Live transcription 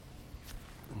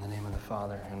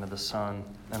Father, and of the Son,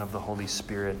 and of the Holy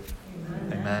Spirit.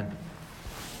 Amen.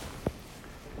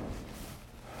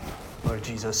 Lord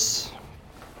Jesus,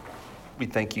 we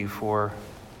thank you for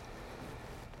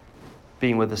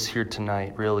being with us here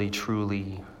tonight, really,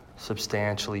 truly,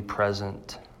 substantially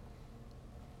present.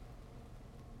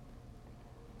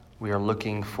 We are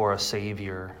looking for a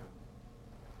Savior,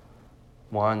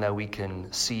 one that we can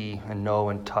see and know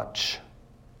and touch,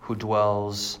 who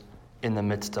dwells in the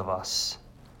midst of us.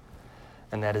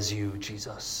 And that is you,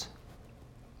 Jesus,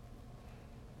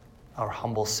 our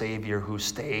humble Savior who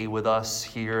stay with us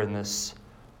here in this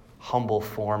humble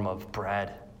form of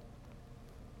bread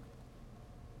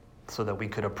so that we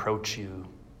could approach you,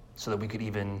 so that we could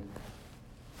even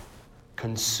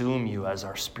consume you as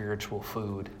our spiritual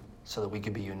food, so that we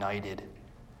could be united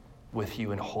with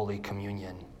you in holy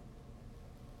communion.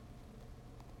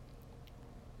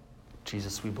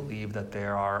 Jesus, we believe that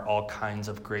there are all kinds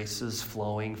of graces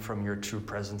flowing from your true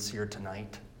presence here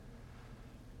tonight.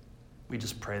 We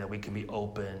just pray that we can be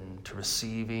open to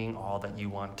receiving all that you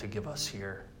want to give us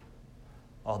here,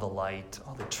 all the light,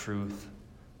 all the truth,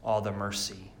 all the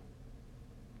mercy.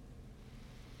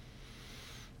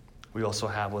 We also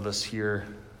have with us here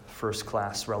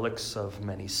first-class relics of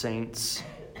many saints,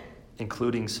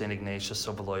 including St. Ignatius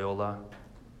of Loyola,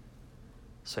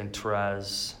 St.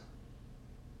 Therese,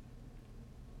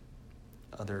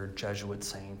 other Jesuit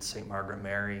saints, St. Margaret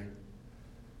Mary.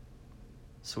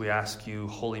 So we ask you,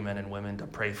 holy men and women, to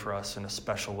pray for us in a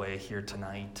special way here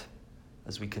tonight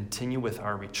as we continue with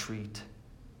our retreat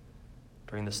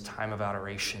during this time of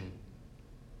adoration.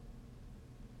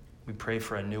 We pray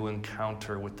for a new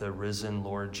encounter with the risen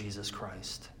Lord Jesus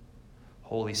Christ.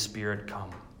 Holy Spirit,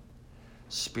 come.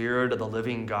 Spirit of the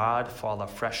living God, fall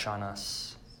afresh on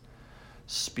us.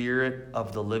 Spirit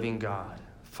of the living God,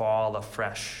 fall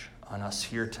afresh on us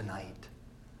here tonight.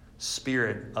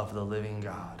 Spirit of the living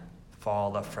God,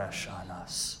 fall afresh on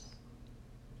us.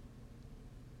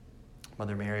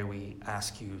 Mother Mary, we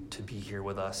ask you to be here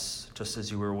with us, just as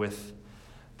you were with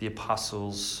the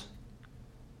apostles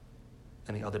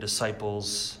and the other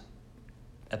disciples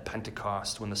at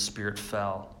Pentecost when the Spirit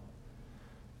fell.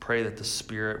 Pray that the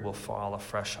Spirit will fall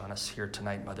afresh on us here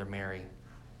tonight, Mother Mary,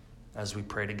 as we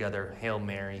pray together. Hail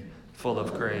Mary, full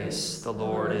of grace, the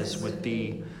Lord is with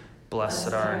thee.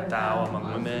 Blessed art thou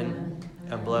among women,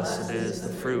 and blessed is the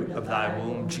fruit of thy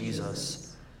womb,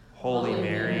 Jesus. Holy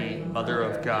Mary, Mother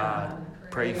of God,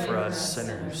 pray for us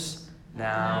sinners,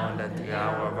 now and at the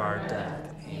hour of our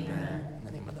death. Amen. In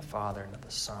the name of the Father, and of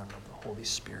the Son, and of the Holy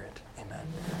Spirit. Amen.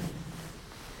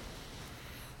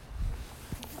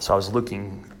 So I was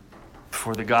looking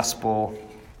for the gospel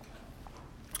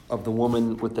of the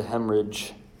woman with the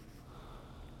hemorrhage.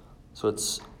 So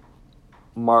it's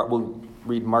we'll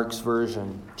read Mark's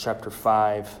version, chapter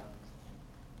 5.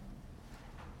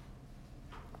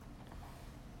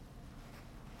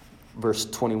 Verse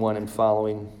 21 and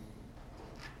following.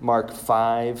 Mark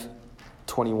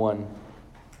 5:21.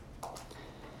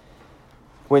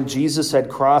 When Jesus had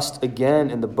crossed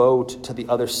again in the boat to the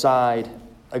other side,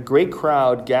 a great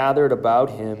crowd gathered about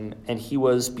him, and he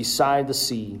was beside the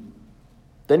sea.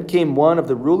 Then came one of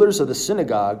the rulers of the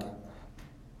synagogue,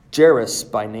 Jairus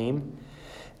by name,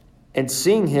 and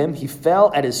seeing him, he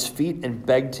fell at his feet and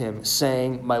begged him,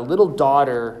 saying, "My little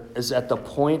daughter is at the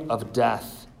point of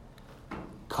death.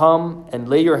 Come and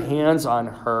lay your hands on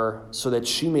her so that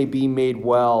she may be made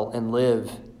well and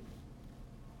live."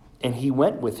 And he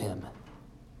went with him.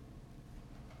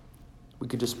 We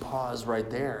could just pause right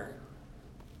there.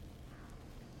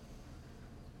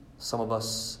 Some of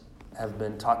us have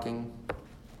been talking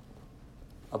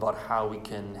about how we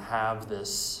can have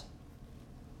this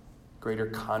greater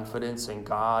confidence in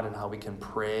God and how we can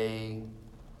pray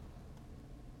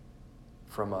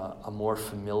from a more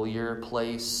familiar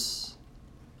place,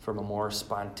 from a more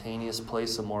spontaneous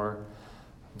place, a more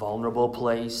vulnerable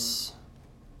place.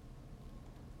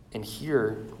 And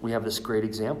here we have this great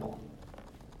example.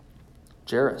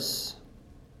 Jairus,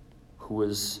 who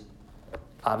was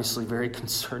obviously very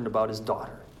concerned about his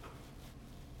daughter.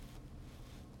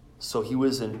 So he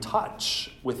was in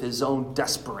touch with his own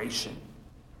desperation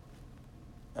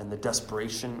and the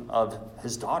desperation of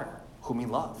his daughter, whom he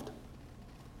loved.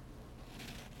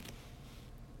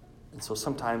 And so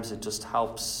sometimes it just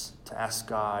helps to ask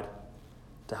God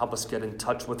to help us get in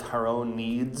touch with our own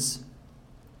needs,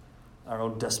 our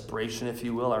own desperation, if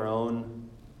you will, our own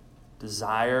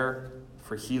desire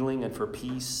for healing and for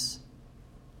peace.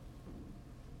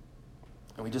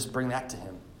 And we just bring that to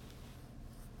him.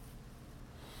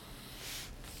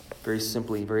 Very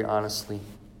simply, very honestly.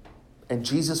 And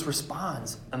Jesus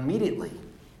responds immediately.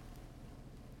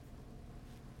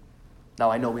 Now,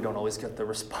 I know we don't always get the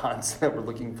response that we're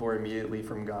looking for immediately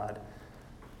from God.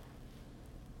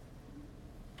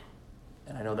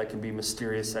 And I know that can be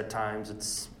mysterious at times.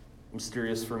 It's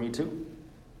mysterious for me too.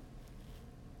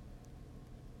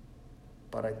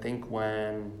 But I think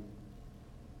when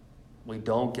we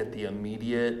don't get the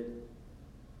immediate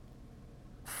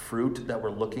fruit that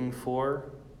we're looking for,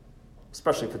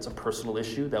 especially if it's a personal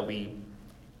issue that we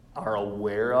are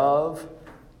aware of,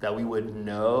 that we would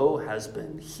know has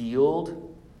been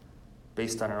healed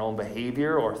based on our own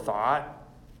behavior or thought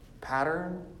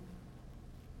pattern,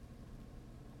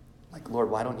 like, Lord,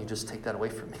 why don't you just take that away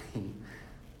from me?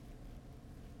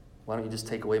 Why don't you just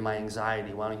take away my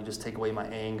anxiety? Why don't you just take away my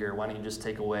anger? Why don't you just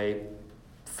take away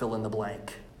fill in the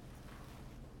blank?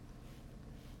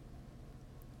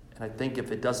 And I think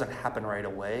if it doesn't happen right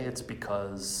away, it's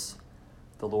because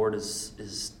the Lord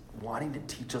is wanting to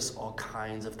teach us all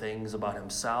kinds of things about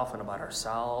himself and about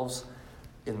ourselves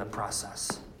in the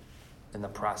process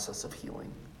of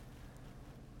healing.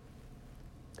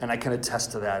 And I can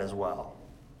attest to that as well.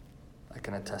 I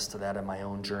can attest to that in my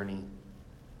own journey.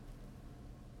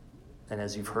 And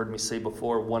as you've heard me say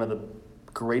before, one of the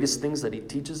greatest things that he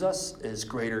teaches us is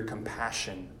greater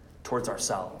compassion towards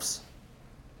ourselves.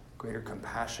 Greater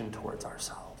compassion towards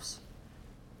ourselves.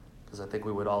 Because I think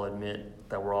we would all admit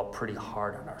that we're all pretty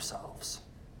hard on ourselves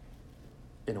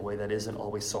in a way that isn't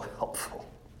always so helpful.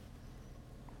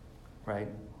 Right?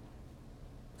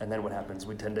 And then what happens?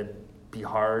 We tend to be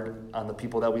hard on the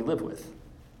people that we live with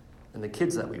and the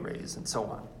kids that we raise and so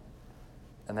on.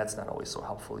 And that's not always so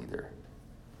helpful either.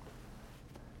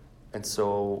 And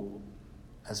so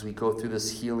as we go through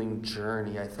this healing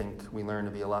journey, I think we learn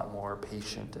to be a lot more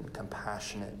patient and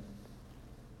compassionate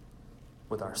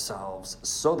with ourselves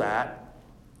so that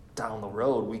down the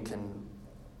road we can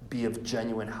be of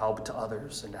genuine help to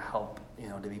others and to help,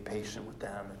 to be patient with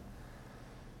them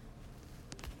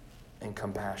and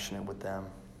compassionate with them.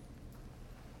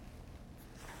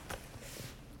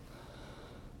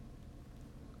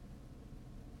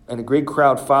 And a great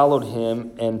crowd followed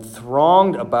him and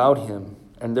thronged about him.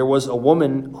 And there was a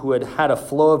woman who had had a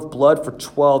flow of blood for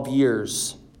 12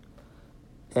 years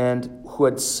and who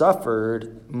had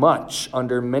suffered much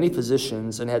under many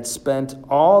physicians and had spent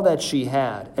all that she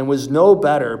had and was no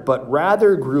better, but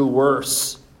rather grew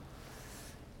worse.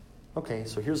 Okay,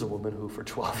 so here's a woman who for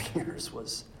 12 years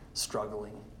was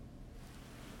struggling.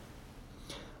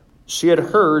 She had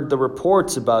heard the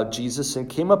reports about Jesus and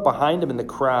came up behind him in the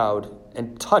crowd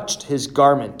and touched his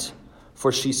garment.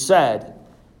 For she said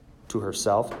to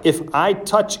herself, "If I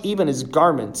touch even his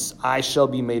garments, I shall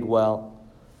be made well."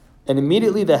 And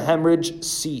immediately the hemorrhage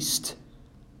ceased.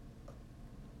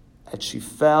 And she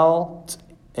felt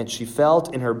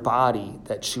in her body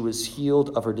that she was healed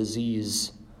of her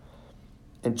disease.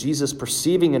 And Jesus,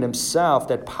 perceiving in himself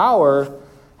that power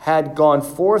had gone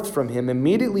forth from him,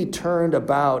 immediately turned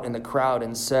about in the crowd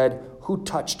and said, "Who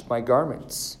touched my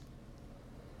garments?"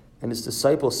 And his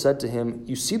disciples said to him,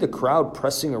 "You see the crowd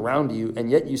pressing around you,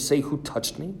 and yet you say, 'Who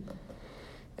touched me?'"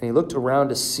 And he looked around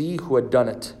to see who had done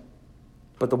it.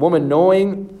 But the woman,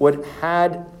 knowing what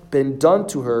had been done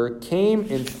to her, came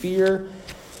in fear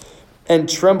and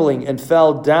trembling and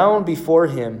fell down before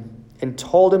him and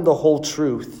told him the whole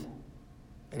truth.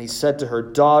 And he said to her,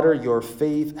 "Daughter, your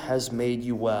faith has made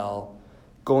you well.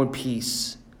 Go in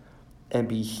peace and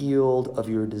be healed of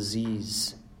your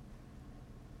disease."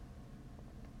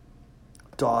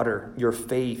 Daughter, your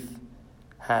faith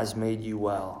has made you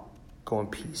well. Go in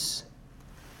peace.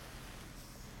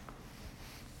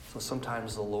 So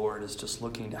sometimes the Lord is just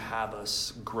looking to have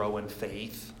us grow in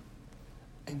faith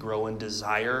and grow in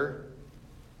desire.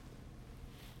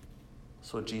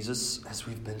 So Jesus, as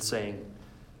we've been saying,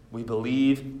 we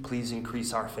believe, please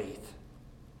increase our faith.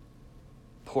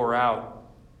 Pour out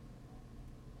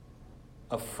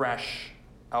a fresh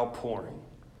outpouring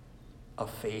of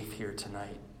faith here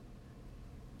tonight.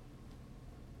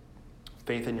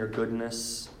 Faith in your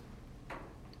goodness,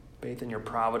 faith in your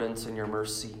providence and your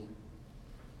mercy,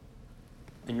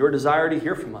 and your desire to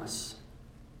hear from us,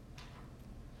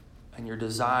 and your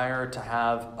desire to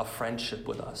have a friendship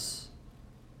with us.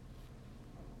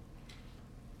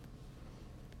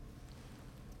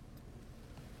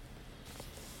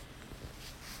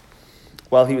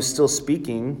 While he was still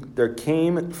speaking, there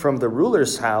came from the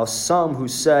ruler's house some who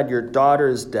said, "Your daughter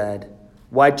is dead.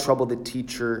 Why trouble the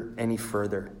teacher any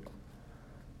further?"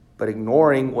 But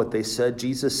ignoring what they said,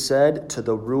 Jesus said to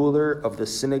the ruler of the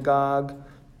synagogue,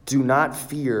 "Do not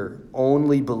fear,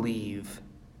 only believe."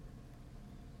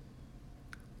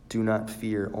 Do not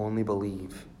fear, only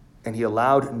believe. And he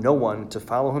allowed no one to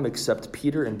follow him except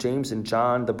Peter and James and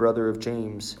John, the brother of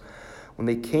James. When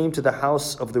they came to the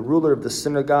house of the ruler of the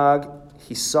synagogue,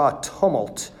 he saw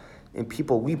tumult and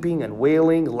people weeping and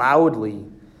wailing loudly.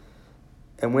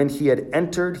 And when he had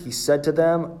entered, he said to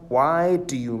them, "Why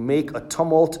do you make a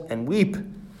tumult and weep?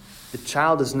 The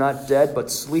child is not dead,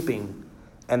 but sleeping."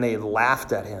 And they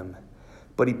laughed at him.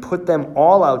 But he put them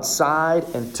all outside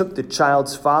and took the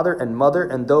child's father and mother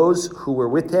and those who were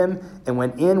with him and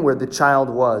went in where the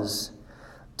child was.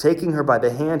 Taking her by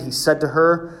the hand, he said to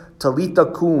her,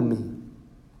 "Talitha kumi,"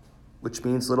 which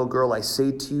means, "Little girl, I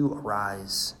say to you,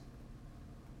 arise."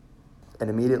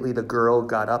 And immediately the girl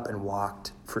got up and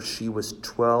walked, for she was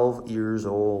 12 years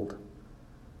old.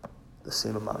 The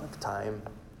same amount of time,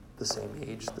 the same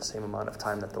age, the same amount of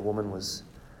time that the woman was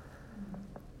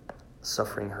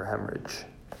suffering her hemorrhage.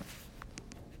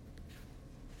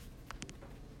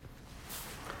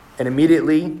 And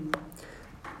immediately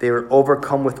they were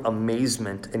overcome with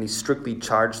amazement, and he strictly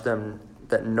charged them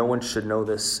that no one should know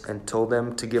this, and told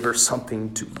them to give her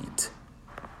something to eat.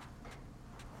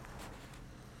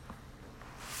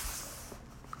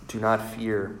 Do not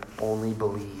fear, only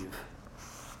believe.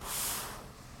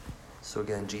 So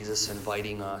again, Jesus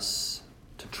inviting us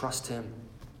to trust him,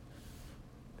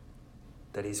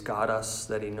 that he's got us,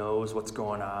 that he knows what's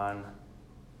going on.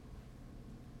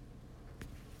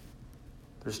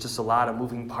 There's just a lot of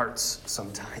moving parts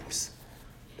sometimes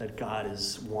that God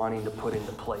is wanting to put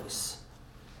into place.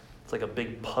 It's like a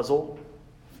big puzzle.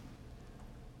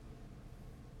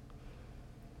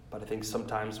 But I think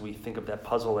sometimes we think of that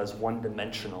puzzle as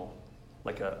one-dimensional,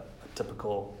 like a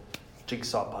typical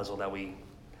jigsaw puzzle that we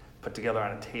put together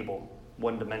on a table.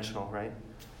 One-dimensional, right?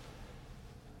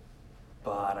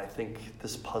 But I think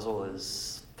this puzzle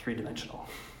is three-dimensional.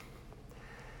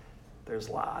 There's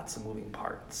lots of moving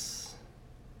parts.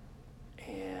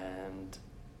 And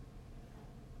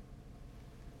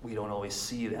we don't always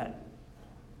see that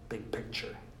big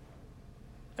picture.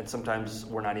 And sometimes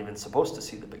we're not even supposed to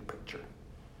see the big picture.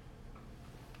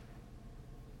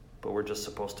 But we're just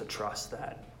supposed to trust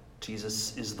that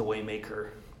Jesus is the way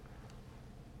maker.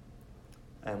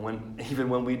 And even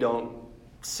when we don't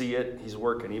see it, he's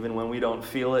working. Even when we don't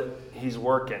feel it, he's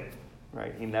working.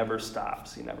 Right? He never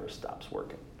stops. He never stops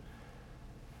working.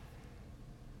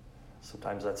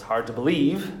 Sometimes that's hard to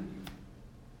believe.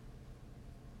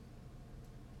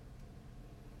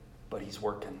 But he's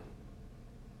working.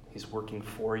 He's working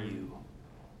for you.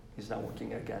 He's not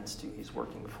working against you. He's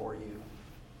working for you.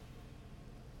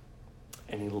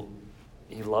 And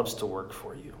he loves to work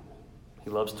for you. He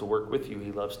loves to work with you.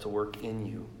 He loves to work in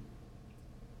you.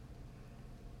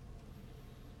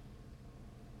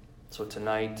 So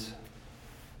tonight,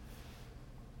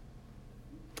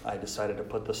 I decided to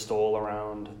put the stole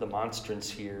around the monstrance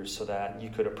here so that you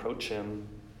could approach him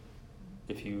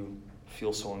if you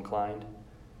feel so inclined.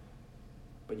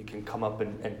 But you can come up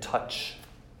and touch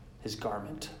his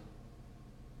garment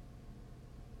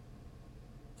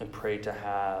and pray to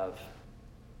have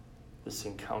this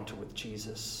encounter with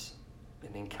Jesus,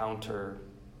 an encounter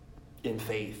in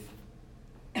faith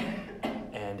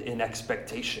and in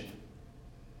expectation.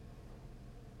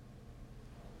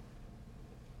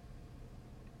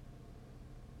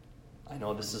 I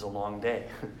know this is a long day.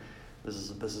 This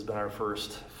has been our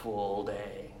first full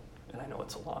day, and I know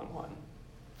it's a long one.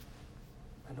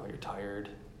 I know you're tired,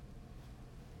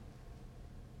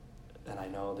 and I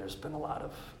know there's been a lot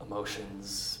of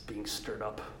emotions being stirred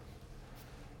up.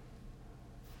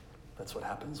 That's what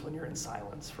happens when you're in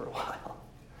silence for a while,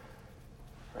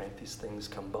 right? These things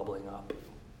come bubbling up.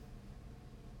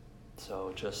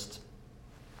 So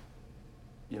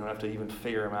you don't have to even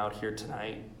figure them out here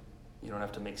tonight. You don't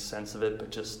have to make sense of it, but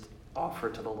just offer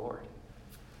it to the Lord.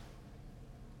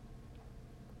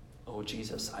 Oh,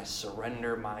 Jesus, I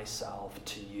surrender myself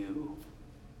to you.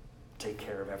 Take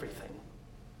care of everything.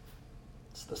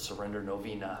 It's the surrender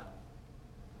novena.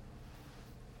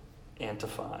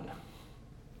 Antiphon.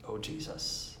 Oh,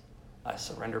 Jesus, I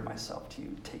surrender myself to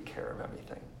you. Take care of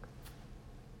everything.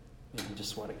 Maybe you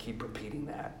just want to keep repeating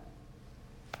that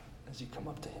as you come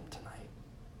up to him tonight.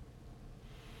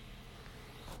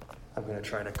 I'm going to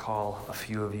try to call a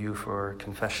few of you for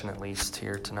confession at least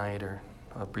here tonight, or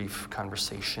a brief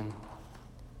conversation.